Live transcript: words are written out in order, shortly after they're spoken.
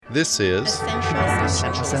This is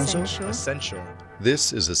Essential.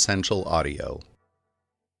 This is Essential Audio.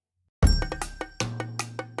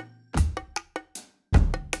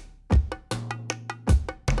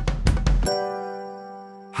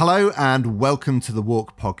 Hello and welcome to the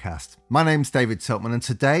Walk Podcast. My name's David Tiltman and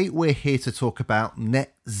today we're here to talk about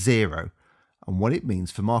net zero and what it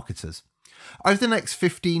means for marketers. Over the next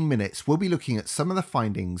 15 minutes, we'll be looking at some of the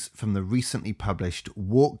findings from the recently published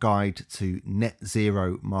Walk Guide to Net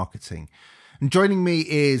Zero Marketing. And joining me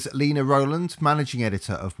is Lena Rowland, Managing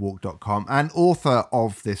Editor of Walk.com and author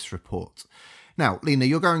of this report. Now, Lena,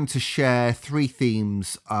 you're going to share three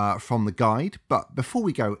themes from the guide, but before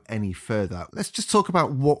we go any further, let's just talk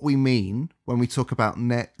about what we mean when we talk about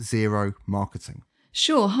net zero marketing.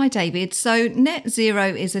 Sure. Hi, David. So net zero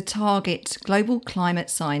is a target global climate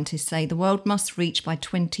scientists say the world must reach by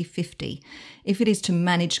 2050 if it is to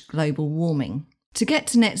manage global warming. To get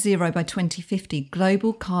to net zero by 2050,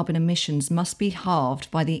 global carbon emissions must be halved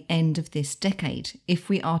by the end of this decade if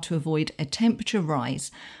we are to avoid a temperature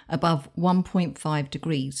rise above 1.5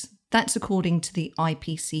 degrees. That's according to the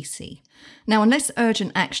IPCC. Now, unless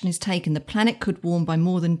urgent action is taken, the planet could warm by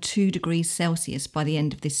more than 2 degrees Celsius by the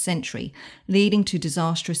end of this century, leading to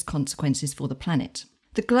disastrous consequences for the planet.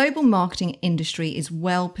 The global marketing industry is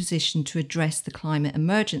well positioned to address the climate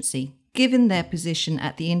emergency, given their position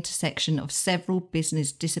at the intersection of several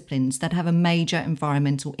business disciplines that have a major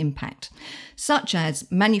environmental impact, such as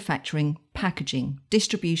manufacturing, packaging,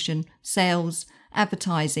 distribution, sales,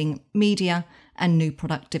 advertising, media, and new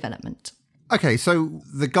product development. Okay, so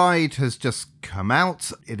the guide has just come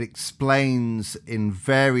out. It explains in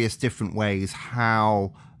various different ways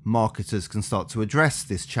how marketers can start to address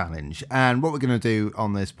this challenge. And what we're going to do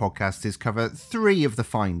on this podcast is cover three of the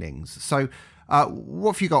findings. So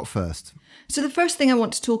what have you got first? So the first thing I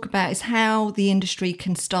want to talk about is how the industry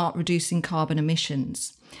can start reducing carbon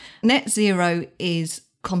emissions. Net zero is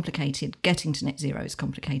complicated. Getting to net zero is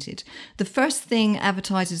complicated. The first thing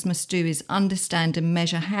advertisers must do is understand and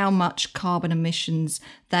measure how much carbon emissions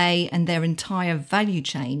they and their entire value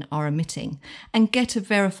chain are emitting and get a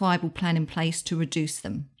verifiable plan in place to reduce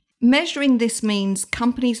them. Measuring this means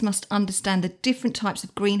companies must understand the different types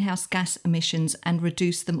of greenhouse gas emissions and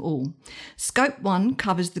reduce them all. Scope 1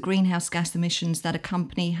 covers the greenhouse gas emissions that a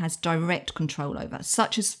company has direct control over,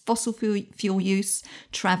 such as fossil fuel use,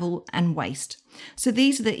 travel, and waste. So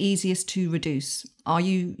these are the easiest to reduce. Are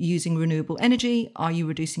you using renewable energy? Are you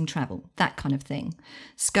reducing travel? That kind of thing.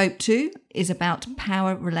 Scope 2 is about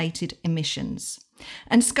power-related emissions.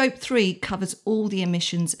 And Scope 3 covers all the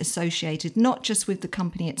emissions associated not just with the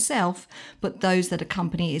company itself, but those that a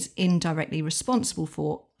company is indirectly responsible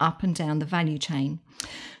for up and down the value chain.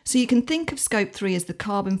 So you can think of Scope 3 as the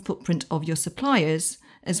carbon footprint of your suppliers,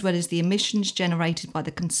 as well as the emissions generated by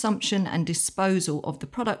the consumption and disposal of the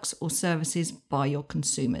products or services by your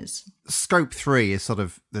consumers. Scope 3 is sort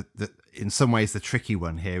of, in some ways, the tricky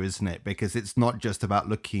one here, isn't it? Because it's not just about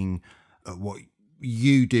looking at what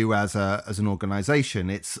you do as an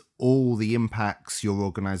organization, it's all the impacts your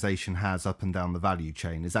organization has up and down the value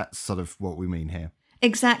chain. Is that sort of what we mean here?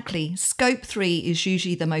 Exactly. Scope 3 is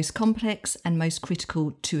usually the most complex and most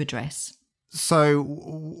critical to address. So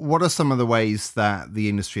what are some of the ways that the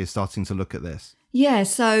industry is starting to look at this? Yeah,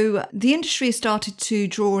 so the industry has started to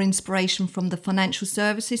draw inspiration from the financial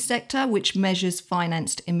services sector, which measures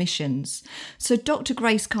financed emissions. So Dr.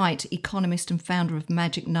 Grace Kite, economist and founder of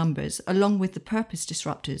Magic Numbers, along with the Purpose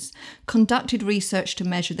Disruptors, conducted research to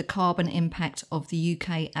measure the carbon impact of the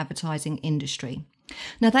UK advertising industry.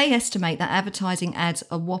 Now, they estimate that advertising adds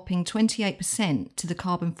a whopping 28% to the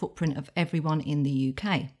carbon footprint of everyone in the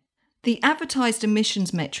UK. The advertised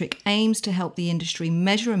emissions metric aims to help the industry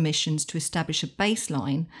measure emissions to establish a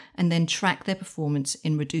baseline and then track their performance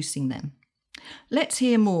in reducing them. Let's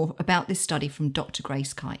hear more about this study from Dr.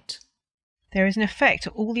 Grace Kite. There is an effect to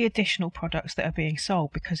all the additional products that are being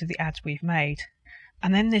sold because of the ads we've made.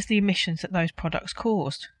 And then there's the emissions that those products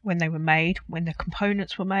caused, when they were made, when the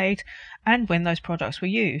components were made, and when those products were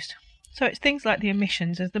used. So it's things like the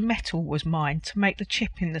emissions as the metal was mined to make the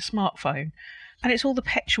chip in the smartphone. And it's all the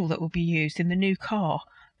petrol that will be used in the new car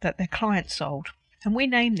that their clients sold. And we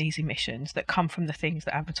name these emissions that come from the things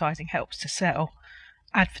that advertising helps to sell,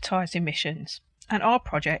 advertised emissions. And our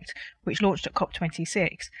project, which launched at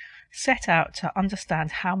COP26, set out to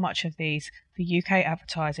understand how much of these the UK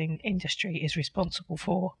advertising industry is responsible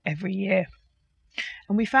for every year.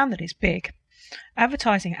 And we found that it's big.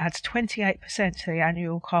 Advertising adds 28% to the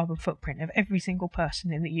annual carbon footprint of every single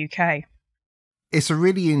person in the UK. It's a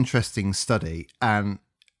really interesting study, and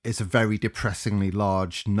it's a very depressingly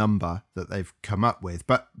large number that they've come up with.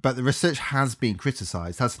 But the research has been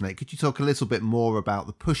criticised, hasn't it? Could you talk a little bit more about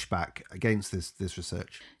the pushback against this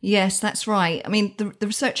research? Yes, that's right. I mean, the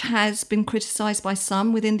research has been criticised by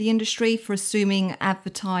some within the industry for assuming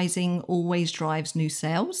advertising always drives new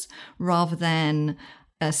sales rather than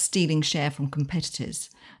stealing share from competitors.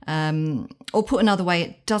 Or put another way,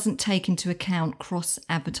 it doesn't take into account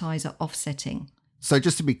cross-advertiser offsetting. So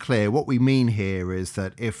just to be clear, what we mean here is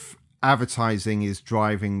that if advertising is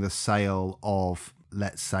driving the sale of,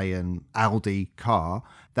 let's say, an Audi car,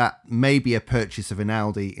 that may be a purchase of an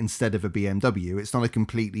Audi instead of a BMW. It's not a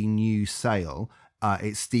completely new sale.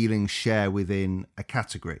 It's stealing share within a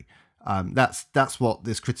category. That's what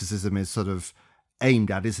this criticism is sort of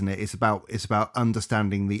aimed at, isn't it? It's about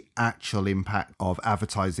understanding the actual impact of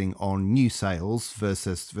advertising on new sales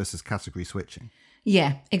versus category switching.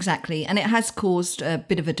 Yeah, exactly. And it has caused a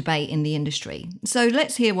bit of a debate in the industry. So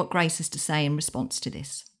let's hear what Grace has to say in response to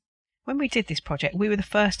this. When we did this project, we were the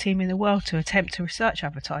first team in the world to attempt to research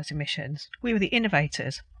advertising emissions. We were the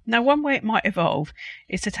innovators. Now, one way it might evolve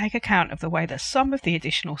is to take account of the way that some of the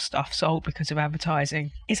additional stuff sold because of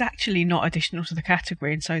advertising is actually not additional to the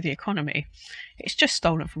category and so the economy. It's just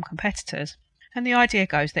stolen from competitors. And the idea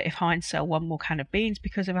goes that if Heinz sell one more can of beans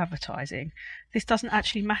because of advertising, this doesn't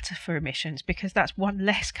actually matter for emissions because that's one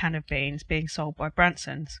less can of beans being sold by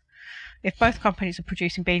Branson's. If both companies are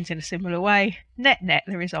producing beans in a similar way, net-net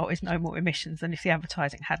the result is no more emissions than if the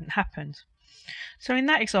advertising hadn't happened. So in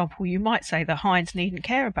that example, you might say that Heinz needn't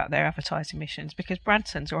care about their advertising emissions because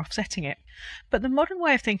Branson's are offsetting it. But the modern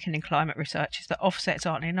way of thinking in climate research is that offsets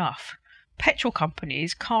aren't enough. Petrol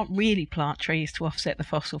companies can't really plant trees to offset the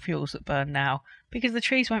fossil fuels that burn now because the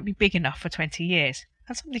trees won't be big enough for 20 years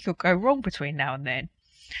and something could go wrong between now and then.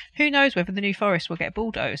 Who knows whether the new forest will get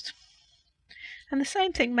bulldozed? And the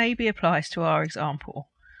same thing maybe applies to our example.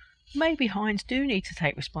 Maybe Heinz do need to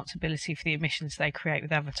take responsibility for the emissions they create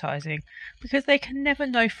with advertising because they can never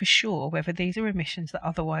know for sure whether these are emissions that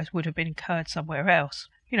otherwise would have been incurred somewhere else.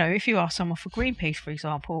 You know, if you ask someone for Greenpeace, for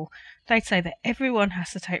example, they'd say that everyone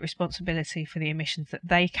has to take responsibility for the emissions that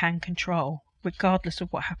they can control, regardless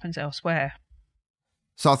of what happens elsewhere.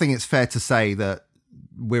 So I think it's fair to say that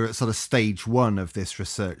we're at sort of stage one of this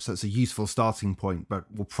research. So it's a useful starting point, but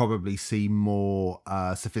we'll probably see more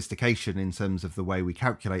sophistication in terms of the way we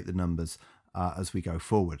calculate the numbers as we go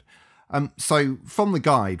forward. So from the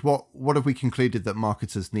guide, what have we concluded that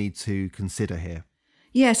marketers need to consider here?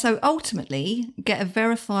 Yeah, so ultimately, get a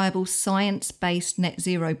verifiable science-based net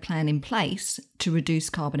zero plan in place to reduce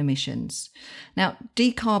carbon emissions. Now,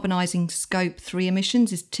 decarbonising Scope 3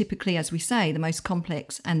 emissions is typically, as we say, the most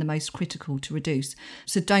complex and the most critical to reduce.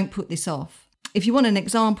 So don't put this off. If you want an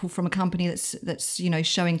example from a company that's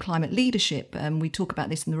showing climate leadership, we talk about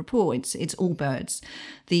this in the report. It's Allbirds,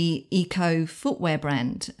 the eco footwear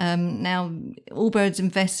brand. Now, Allbirds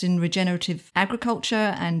invests in regenerative agriculture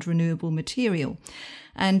and renewable material.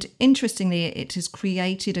 And interestingly, it has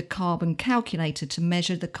created a carbon calculator to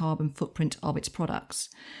measure the carbon footprint of its products.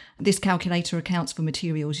 This calculator accounts for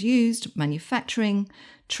materials used, manufacturing,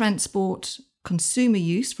 transport, consumer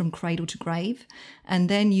use from cradle to grave, and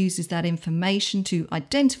then uses that information to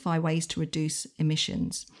identify ways to reduce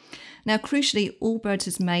emissions. Now, crucially, Allbirds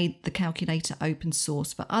has made the calculator open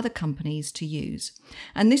source for other companies to use.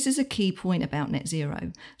 And this is a key point about net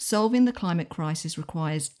zero. Solving the climate crisis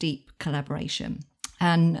requires deep collaboration.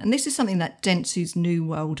 And this is something that Dentsu's New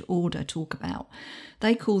World Order talk about.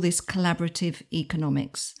 They call this collaborative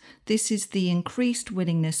economics. This is the increased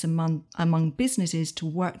willingness among businesses to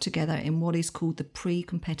work together in what is called the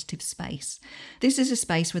pre-competitive space. This is a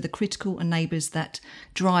space where the critical enablers that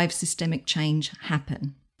drive systemic change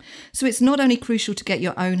happen. So it's not only crucial to get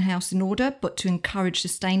your own house in order, but to encourage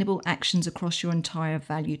sustainable actions across your entire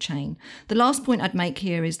value chain. The last point I'd make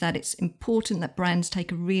here is that it's important that brands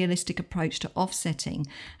take a realistic approach to offsetting,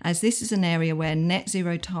 as this is an area where net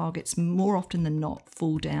zero targets more often than not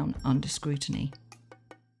fall down under scrutiny.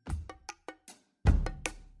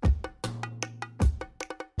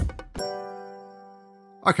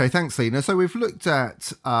 Okay, thanks, Lena. So we've looked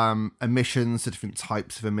at emissions, the different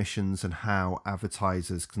types of emissions, and how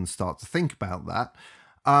advertisers can start to think about that.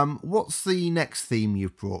 What's the next theme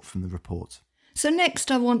you've brought from the report? So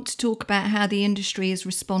next I want to talk about how the industry is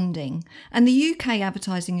responding. And the UK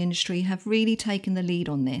advertising industry have really taken the lead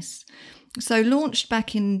on this. So launched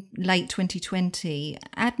back in late 2020,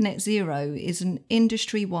 Ad Net Zero is an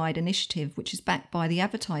industry-wide initiative which is backed by the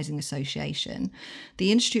Advertising Association,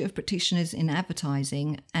 the Institute of Practitioners in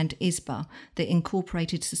Advertising, and ISBA, the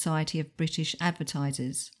Incorporated Society of British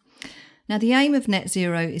Advertisers. Now, the aim of net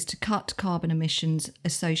zero is to cut carbon emissions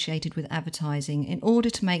associated with advertising in order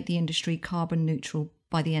to make the industry carbon neutral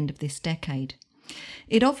by the end of this decade.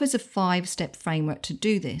 It offers a 5-step framework to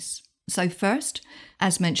do this. So first,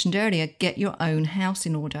 as mentioned earlier, get your own house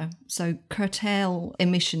in order. So curtail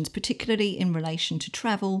emissions, particularly in relation to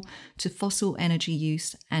travel, to fossil energy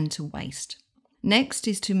use and to waste. Next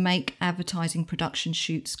is to make advertising production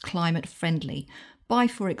shoots climate friendly by,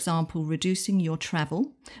 for example, reducing your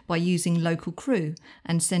travel by using local crew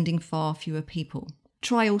and sending far fewer people.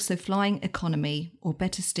 Try also flying economy, or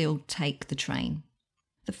better still, take the train.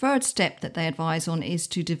 The third step that they advise on is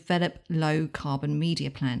to develop low carbon media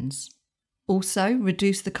plans. Also,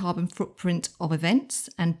 reduce the carbon footprint of events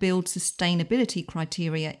and build sustainability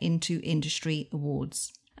criteria into industry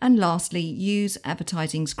awards. And lastly, use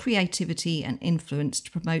advertising's creativity and influence to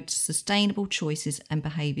promote sustainable choices and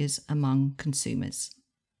behaviours among consumers.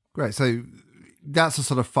 Great. So that's a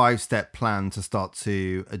sort of 5-step plan to start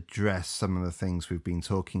to address some of the things we've been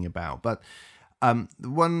talking about. But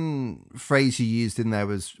one phrase you used in there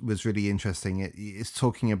was really interesting. It's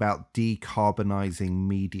talking about decarbonising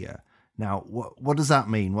media. Now, what does that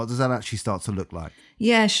mean? What does that actually start to look like?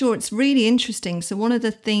 Yeah, sure. It's really interesting. So one of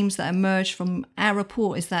the themes that emerged from our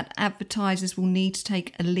report is that advertisers will need to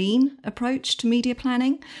take a lean approach to media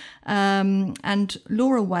planning. And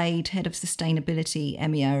Laura Wade, Head of Sustainability,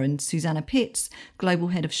 EMEA, and Susanna Pitts, Global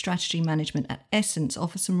Head of Strategy Management at Essence,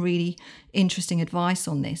 offer some really interesting advice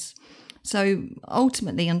on this. So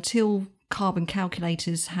ultimately, until carbon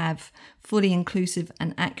calculators have fully inclusive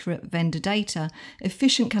and accurate vendor data,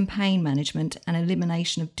 efficient campaign management and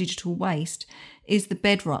elimination of digital waste is the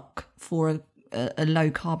bedrock for a low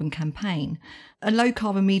carbon campaign. A low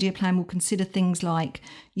carbon media plan will consider things like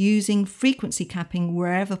using frequency capping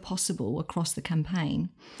wherever possible across the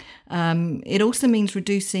campaign. It also means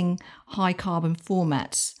reducing high carbon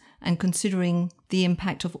formats and considering the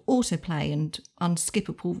impact of autoplay and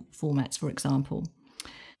unskippable formats, for example.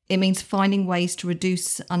 It means finding ways to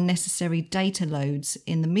reduce unnecessary data loads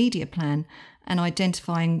in the media plan and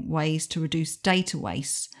identifying ways to reduce data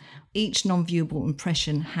waste. Each non-viewable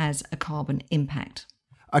impression has a carbon impact.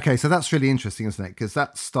 Okay, so that's really interesting, isn't it? Because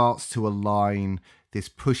that starts to align this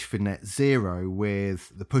push for net zero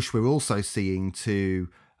with the push we're also seeing to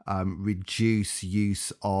reduce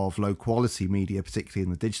use of low quality media, particularly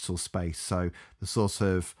in the digital space. So the sort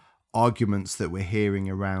of arguments that we're hearing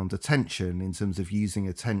around attention, in terms of using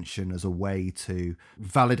attention as a way to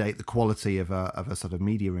validate the quality of a sort of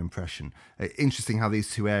media impression. Interesting how these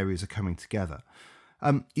two areas are coming together.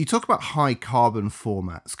 You talk about high carbon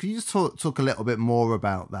formats. Could you just talk a little bit more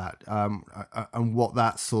about that and what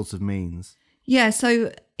that sort of means? Yeah,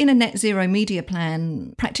 so in a net zero media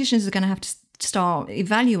plan, practitioners are going to have to start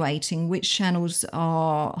evaluating which channels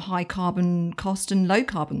are high carbon cost and low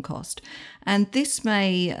carbon cost. And this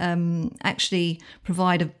may actually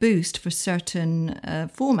provide a boost for certain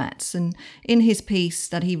formats. And in his piece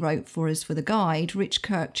that he wrote for us for the guide, Rich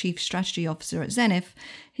Kirk, Chief Strategy Officer at Zenith,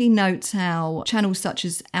 he notes how channels such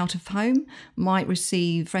as out of home might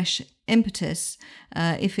receive fresh impetus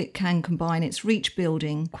if it can combine its reach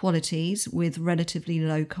building qualities with relatively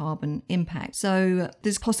low carbon impact. So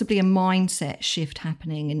there's possibly a mindset shift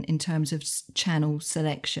happening in terms of channel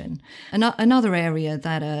selection. Another area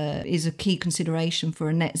that is a key consideration for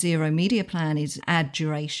a net zero media plan is ad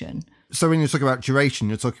duration. So when you talk about duration,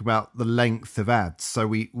 you're talking about the length of ads. So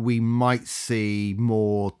we might see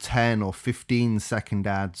more 10 or 15 second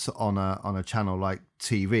ads on a channel like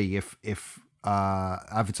TV if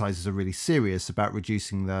advertisers are really serious about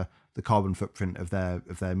reducing the carbon footprint of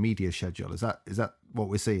their media schedule. Is that what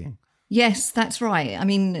we're seeing? Yes, that's right. I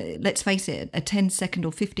mean, let's face it, a 10-second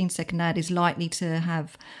or 15-second ad is likely to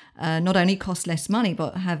have not only cost less money,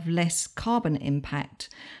 but have less carbon impact.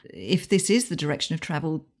 If this is the direction of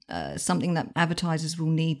travel, something that advertisers will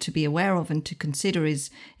need to be aware of and to consider is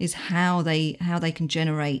how they can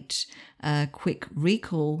generate quick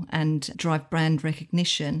recall and drive brand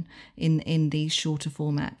recognition in these shorter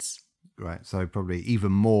formats. Right. So probably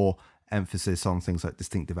even more emphasis on things like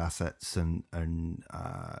distinctive assets and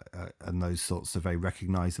those sorts of very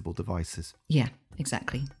recognizable devices. Yeah,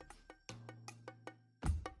 exactly.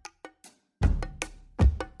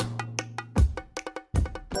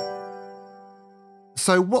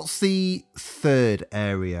 So what's the third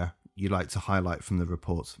area you'd like to highlight from the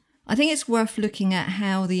report? I think it's worth looking at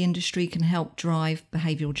how the industry can help drive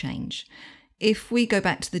behavioural change. If we go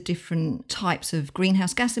back to the different types of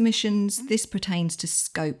greenhouse gas emissions, this pertains to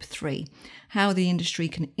Scope 3, how the industry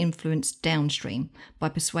can influence downstream by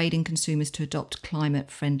persuading consumers to adopt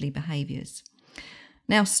climate-friendly behaviours.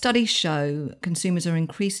 Now, studies show consumers are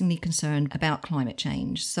increasingly concerned about climate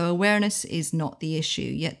change. So awareness is not the issue,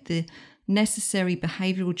 yet the necessary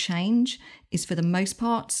behavioural change is for the most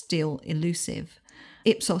part still elusive.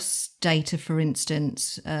 Ipsos data, for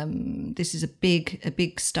instance, this is a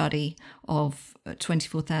big study of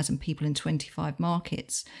 24,000 people in 25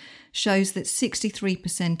 markets, shows that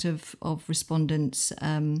 63% of respondents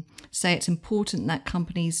say it's important that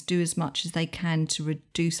companies do as much as they can to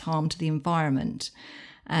reduce harm to the environment.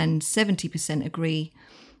 And 70% agree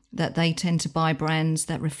that they tend to buy brands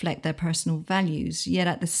that reflect their personal values. Yet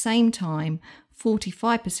at the same time,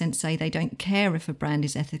 45% say they don't care if a brand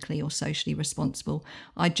is ethically or socially responsible.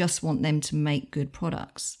 I just want them to make good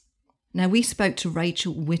products. Now, we spoke to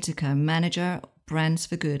Rachel Whitaker, Manager Brands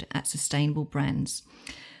for Good at Sustainable Brands.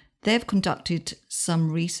 They've conducted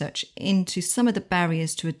some research into some of the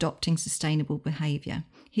barriers to adopting sustainable behaviour.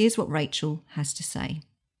 Here's what Rachel has to say.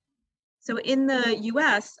 So in the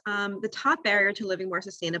US, the top barrier to living more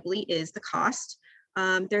sustainably is the cost.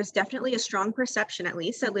 There's definitely a strong perception, at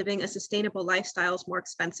least, that living a sustainable lifestyle is more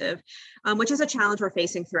expensive, which is a challenge we're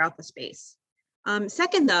facing throughout the space.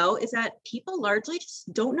 Second, though, is that people largely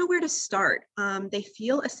just don't know where to start. They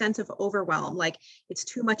feel a sense of overwhelm, like it's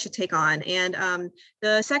too much to take on. And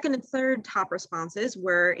the second and third top responses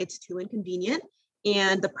were it's too inconvenient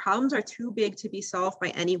and the problems are too big to be solved by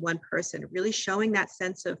any one person, really showing that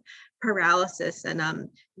sense of paralysis and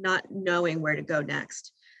not knowing where to go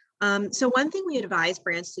next. So one thing we advise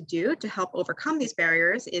brands to do to help overcome these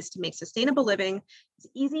barriers is to make sustainable living as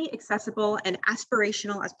easy, accessible, and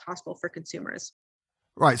aspirational as possible for consumers.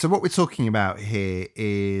 Right. So what we're talking about here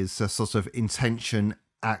is a sort of intention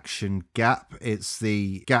action gap. It's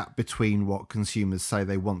the gap between what consumers say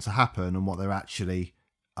they want to happen and what they're actually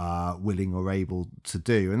willing or able to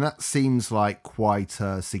do. And that seems like quite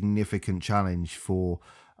a significant challenge for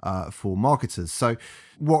marketers. So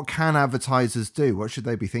what can advertisers do? What should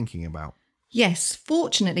they be thinking about? Yes,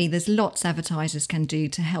 fortunately, there's lots advertisers can do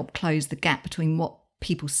to help close the gap between what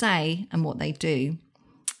people say and what they do.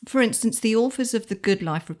 For instance, the authors of the Good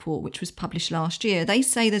Life report, which was published last year, they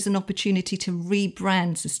say there's an opportunity to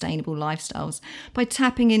rebrand sustainable lifestyles by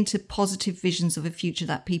tapping into positive visions of a future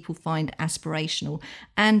that people find aspirational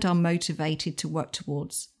and are motivated to work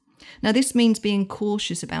towards. Now, this means being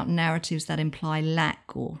cautious about narratives that imply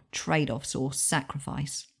lack or trade-offs or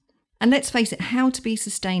sacrifice. And let's face it, how to be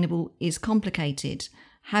sustainable is complicated.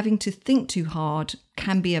 Having to think too hard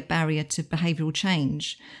can be a barrier to behavioural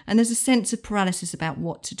change, and there's a sense of paralysis about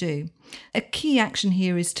what to do. A key action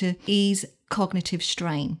here is to ease cognitive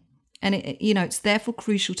strain, and it's therefore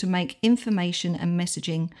crucial to make information and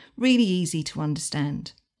messaging really easy to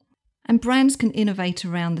understand. And brands can innovate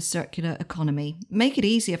around the circular economy, make it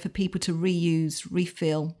easier for people to reuse,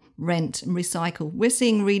 refill, rent, and recycle. We're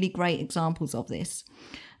seeing really great examples of this.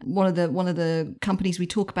 One of the companies we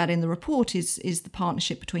talk about in the report is the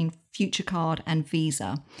partnership between FutureCard and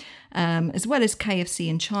Visa, as well as KFC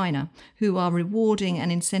in China, who are rewarding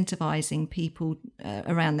and incentivizing people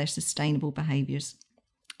around their sustainable behaviours.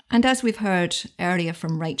 And as we've heard earlier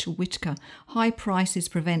from Rachel Whitaker, high prices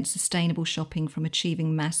prevent sustainable shopping from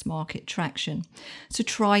achieving mass market traction. So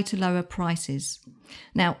try to lower prices.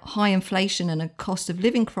 Now, high inflation and a cost of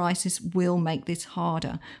living crisis will make this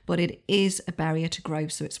harder, but it is a barrier to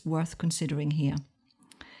growth, so it's worth considering here.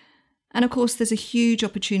 And of course, there's a huge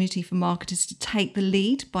opportunity for marketers to take the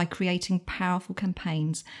lead by creating powerful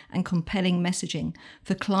campaigns and compelling messaging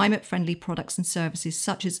for climate-friendly products and services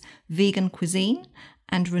such as vegan cuisine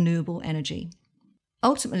and renewable energy.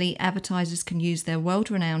 Ultimately, advertisers can use their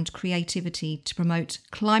world-renowned creativity to promote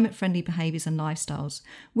climate-friendly behaviours and lifestyles,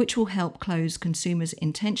 which will help close consumers'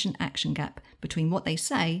 intention-action gap between what they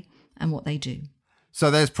say and what they do. So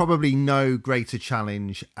there's probably no greater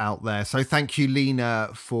challenge out there. So thank you,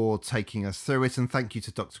 Lena, for taking us through it. And thank you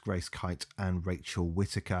to Dr. Grace Kite and Rachel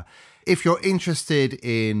Whitaker. If you're interested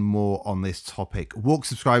in more on this topic, WARC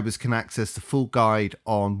subscribers can access the full guide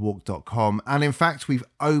on WARC.com. And in fact, we've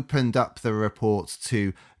opened up the reports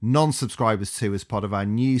to non-subscribers too as part of our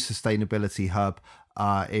new sustainability hub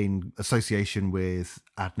in association with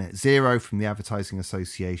AdNet Zero from the Advertising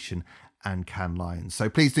Association and Cannes Lions. So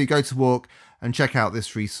please do go to WARC and check out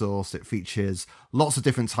this resource. It features lots of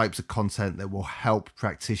different types of content that will help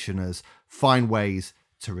practitioners find ways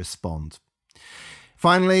to respond.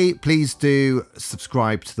 Finally, please do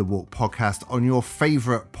subscribe to the WARC podcast on your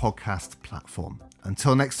favourite podcast platform.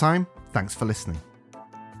 Until next time, thanks for listening.